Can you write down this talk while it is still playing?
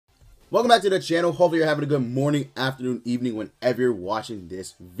Welcome back to the channel. Hopefully you're having a good morning, afternoon, evening, whenever you're watching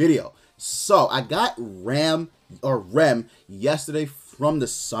this video. So I got Rem yesterday from the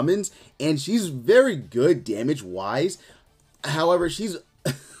summons, and she's very good damage wise. However, she's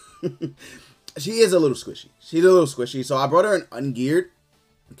she is a little squishy. She's a little squishy. So I brought her in ungeared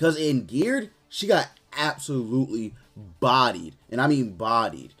because in geared she got absolutely bodied, and I mean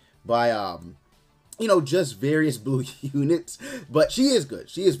bodied by you know, just various blue units. But she is good.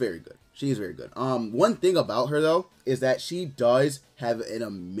 She is very good. She is very good. One thing about her though is that she does have an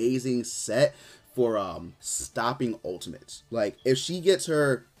amazing set for stopping ultimates. Like if she gets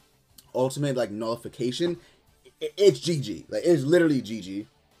her ultimate like nullification, it's GG. Like it's literally GG.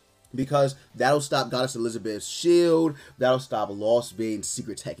 Because that'll stop Goddess Elizabeth's shield, that'll stop Lost Bane's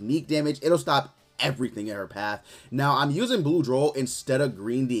secret technique damage, it'll stop everything in her path. Now I'm using Blue Droll instead of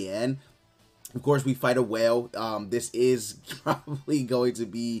Green DN. Of course, we fight a whale. This is probably going to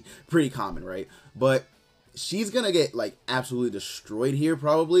be pretty common, right? But she's going to get, like, absolutely destroyed here,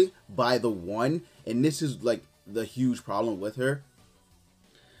 probably, by the one. And this is, like, the huge problem with her.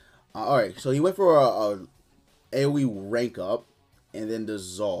 Alright, so he went for a AoE rank up and then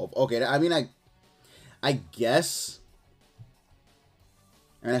dissolve. Okay, I mean, I guess.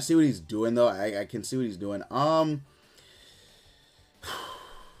 And I see what he's doing, though. I can see what he's doing.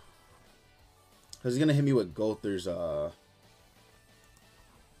 Because he's going to hit me with Gother's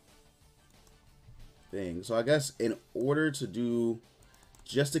thing. So I guess in order to do,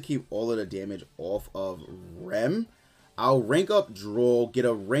 just to keep all of the damage off of Rem, I'll rank up Droll, get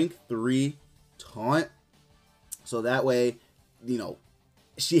a rank 3 taunt. So that way, you know,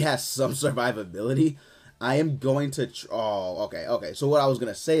 she has some survivability. I am going to, okay. So what I was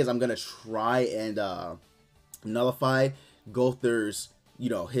going to say is I'm going to try and nullify Gother's, you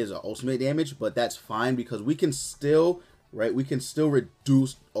know, his ultimate damage, but that's fine because we can still, right, we can still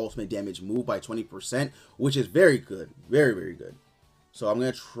reduce ultimate damage move by 20%, which is very good. Very, very good. So I'm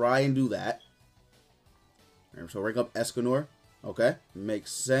going to try and do that. All right, so rank up Escanor. Okay,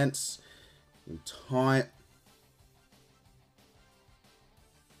 makes sense. And taunt.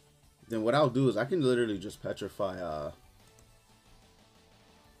 Then what I'll do is I can literally just petrify,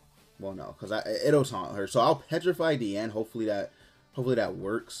 well, no, because it'll taunt her. So I'll petrify Deanne. Hopefully that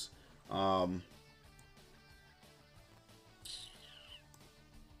works.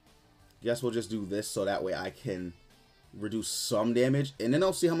 Guess we'll just do this so that way I can reduce some damage, and then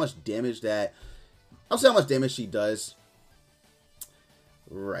I'll see how much damage she does.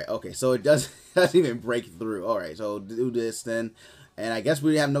 Right. Okay. So it doesn't even break through. All right. So do this then, and I guess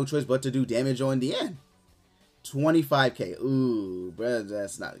we have no choice but to do damage on the end. 25k. Ooh, bro,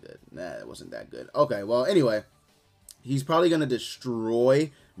 that's not good. Nah, it wasn't that good. Okay. Well, anyway. He's probably going to destroy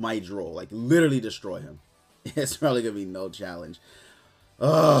my Droll. Like, literally destroy him. It's probably going to be no challenge.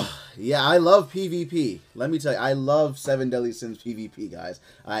 Yeah, I love PvP. Let me tell you, I love 7 Deadly Sins PvP, guys.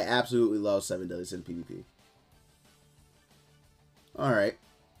 I absolutely love 7 Deadly Sins PvP. Alright.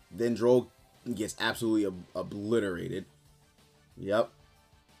 Then Droll gets absolutely obliterated. Yep.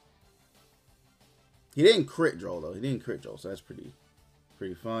 He didn't crit Droll, though. He didn't crit Droll, so that's pretty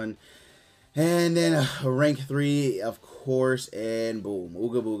fun. And then a rank 3, of course, and boom,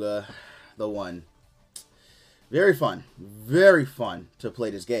 Ooga Booga, the one. Very fun to play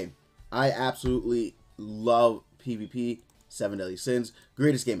this game. I absolutely love PvP, 7 Deadly Sins.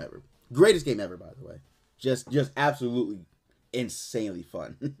 Greatest game ever. Greatest game ever, by the way. Just absolutely insanely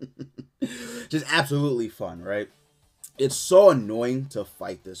fun. Just absolutely fun, right? It's so annoying to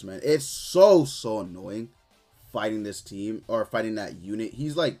fight this, man. It's so annoying fighting this team, or fighting that unit.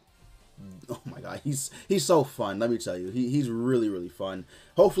 He's like, oh my god, he's so fun. Let me tell you, he's really fun.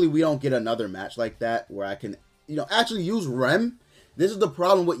 Hopefully we don't get another match like that where I can, you know, actually use Rem. This is the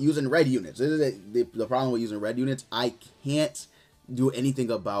problem with using red units. This is the problem with using red units. I can't do anything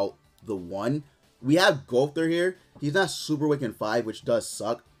about the one. We have Gother here. He's not super weak in 5, which does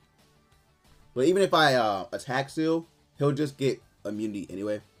suck. But even if I attack seal, he'll just get immunity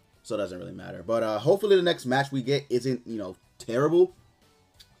anyway, so it doesn't really matter. But hopefully the next match we get isn't, you know, terrible.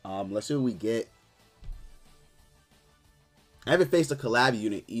 Let's see what we get. I haven't faced a collab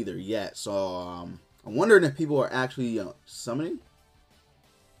unit either yet, so I'm wondering if people are actually, you know, summoning.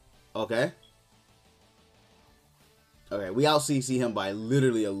 Okay. Okay, we out CC him by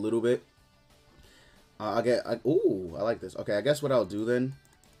literally a little bit. Ooh, I like this. Okay, I guess what I'll do then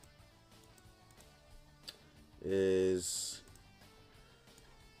is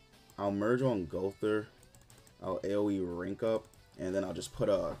I'll merge on Gother. I'll AoE rank up. And then I'll just put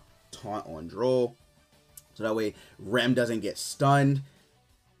a taunt on Droll. So that way Rem doesn't get stunned.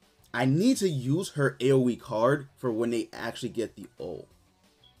 I need to use her AoE card for when they actually get the ult.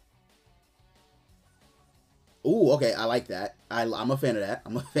 Ooh, okay, I like that. I'm a fan of that.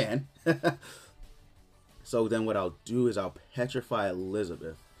 I'm a fan. So then what I'll do is I'll petrify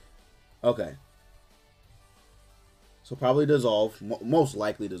Elizabeth. Okay. So probably dissolve. Most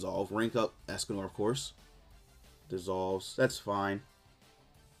likely dissolve. Rank up Escanor, of course. Dissolves. That's fine.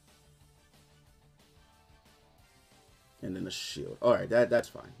 And then the shield. All right, that's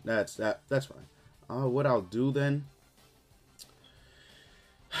fine. That's fine. What I'll do then?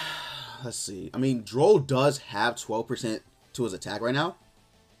 Let's see. I mean, Droll does have 12% to his attack right now.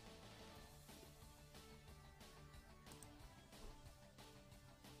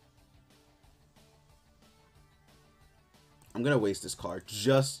 I'm gonna waste this card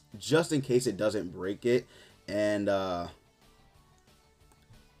just in case it doesn't break it, and I'll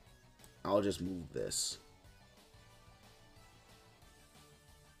just move this.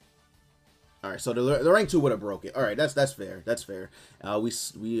 All right, so the rank 2 would have broke it. All right, that's fair. That's fair. We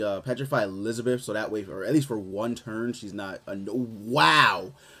petrify Elizabeth, so that way, or at least for one turn, she's not.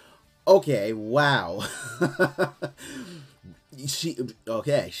 Wow. Okay. Wow.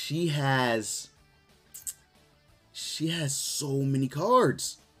 She has so many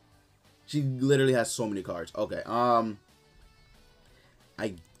cards. She literally has so many cards. Okay.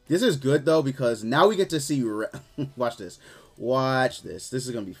 This is good though because now we get to see. Watch this. Watch this. This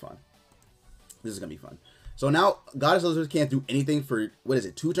is gonna be fun. This is going to be fun. So now, Goddess Elizabeth can't do anything for, what is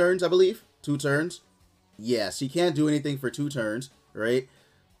it, 2 turns, I believe? 2 turns? Yeah, she can't do anything for 2 turns, right?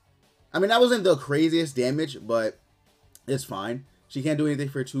 I mean, that wasn't the craziest damage, but it's fine. She can't do anything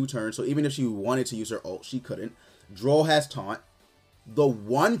for 2 turns, so even if she wanted to use her ult, she couldn't. Droll has taunt. The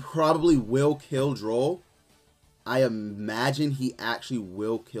 1 probably will kill Droll. I imagine he actually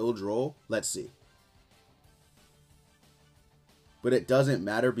will kill Droll. Let's see. But it doesn't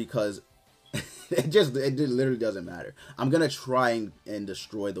matter because... it literally doesn't matter. I'm gonna try and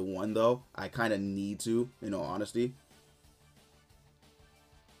destroy the 1 though. I kind of need to, in all honesty.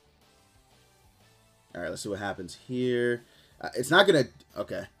 All right, let's see what happens here. It's not gonna.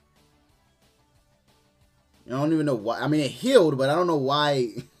 Okay. I don't even know why. I mean, it healed, but I don't know why.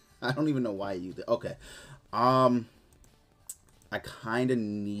 I don't even know why I used it. Okay. I kind of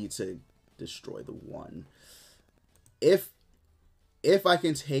need to destroy the 1. If I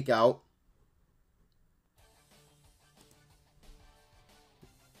can take out.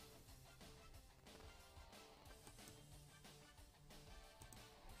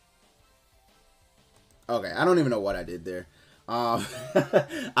 Okay, I don't even know what I did there. I'm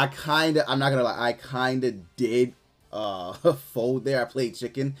not gonna lie, I kinda did fold there. I played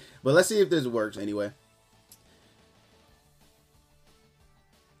chicken. But let's see if this works anyway.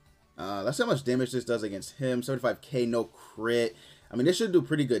 Let's see how much damage this does against him. 75k, no crit. I mean, this should do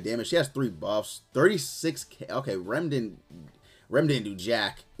pretty good damage. She has 3 buffs. 36k. Okay, Rem didn't do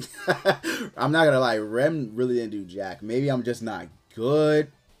jack. I'm not gonna lie, Rem really didn't do jack. Maybe I'm just not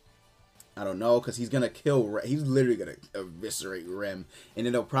good. I don't know, because he's going to kill... He's literally going to eviscerate Rem. And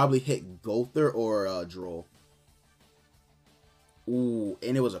then he'll probably hit Gother or Droll. Ooh,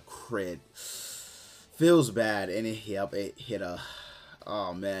 and it was a crit. Feels bad. And it hit a...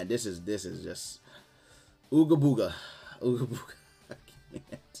 Oh, man. This is just... Ooga booga. Ooga booga. I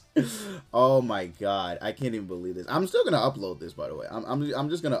can't. Oh, my God. I can't even believe this. I'm still going to upload this, by the way. I'm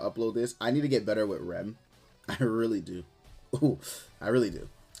just going to upload this. I need to get better with Rem. I really do. Ooh, I really do.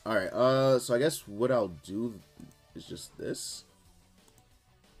 Alright, so I guess what I'll do is just this.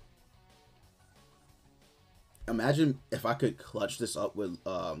 Imagine if I could clutch this up with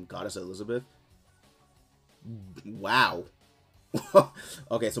Goddess Elizabeth. Wow.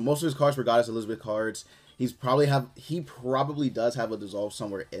 Okay, so most of his cards were Goddess Elizabeth cards. He probably does have a dissolve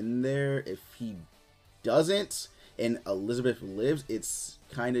somewhere in there. If he doesn't and Elizabeth lives, it's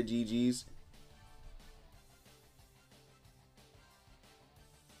kind of GG's.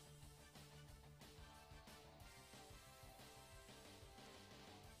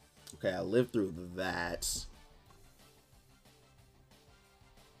 Okay, I lived through that.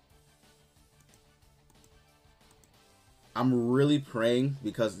 I'm really praying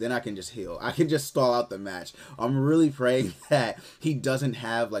because then I can just heal. I can just stall out the match. I'm really praying that he doesn't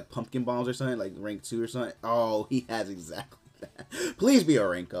have like pumpkin bombs or something, like rank 2 or something. Oh, he has exactly that. Please be a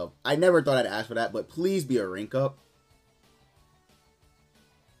rank up. I never thought I'd ask for that, but please be a rank up.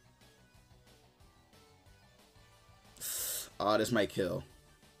 Oh, this might kill.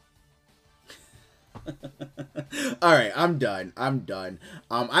 Alright, I'm done.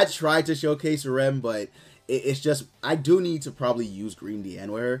 I tried to showcase Rem, but it's just, I do need to probably use Green Deanne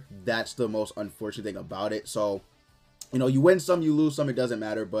with her. That's the most unfortunate thing about it. So, You know, you win some, you lose some, it doesn't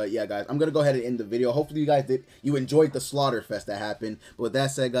matter. But yeah, guys, I'm gonna go ahead and end the video. Hopefully you enjoyed the slaughter fest that happened. But with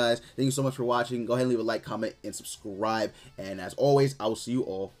that said, guys, thank you so much for watching. Go ahead and leave a like, comment, and subscribe. And as always, I will see you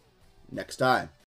all next time.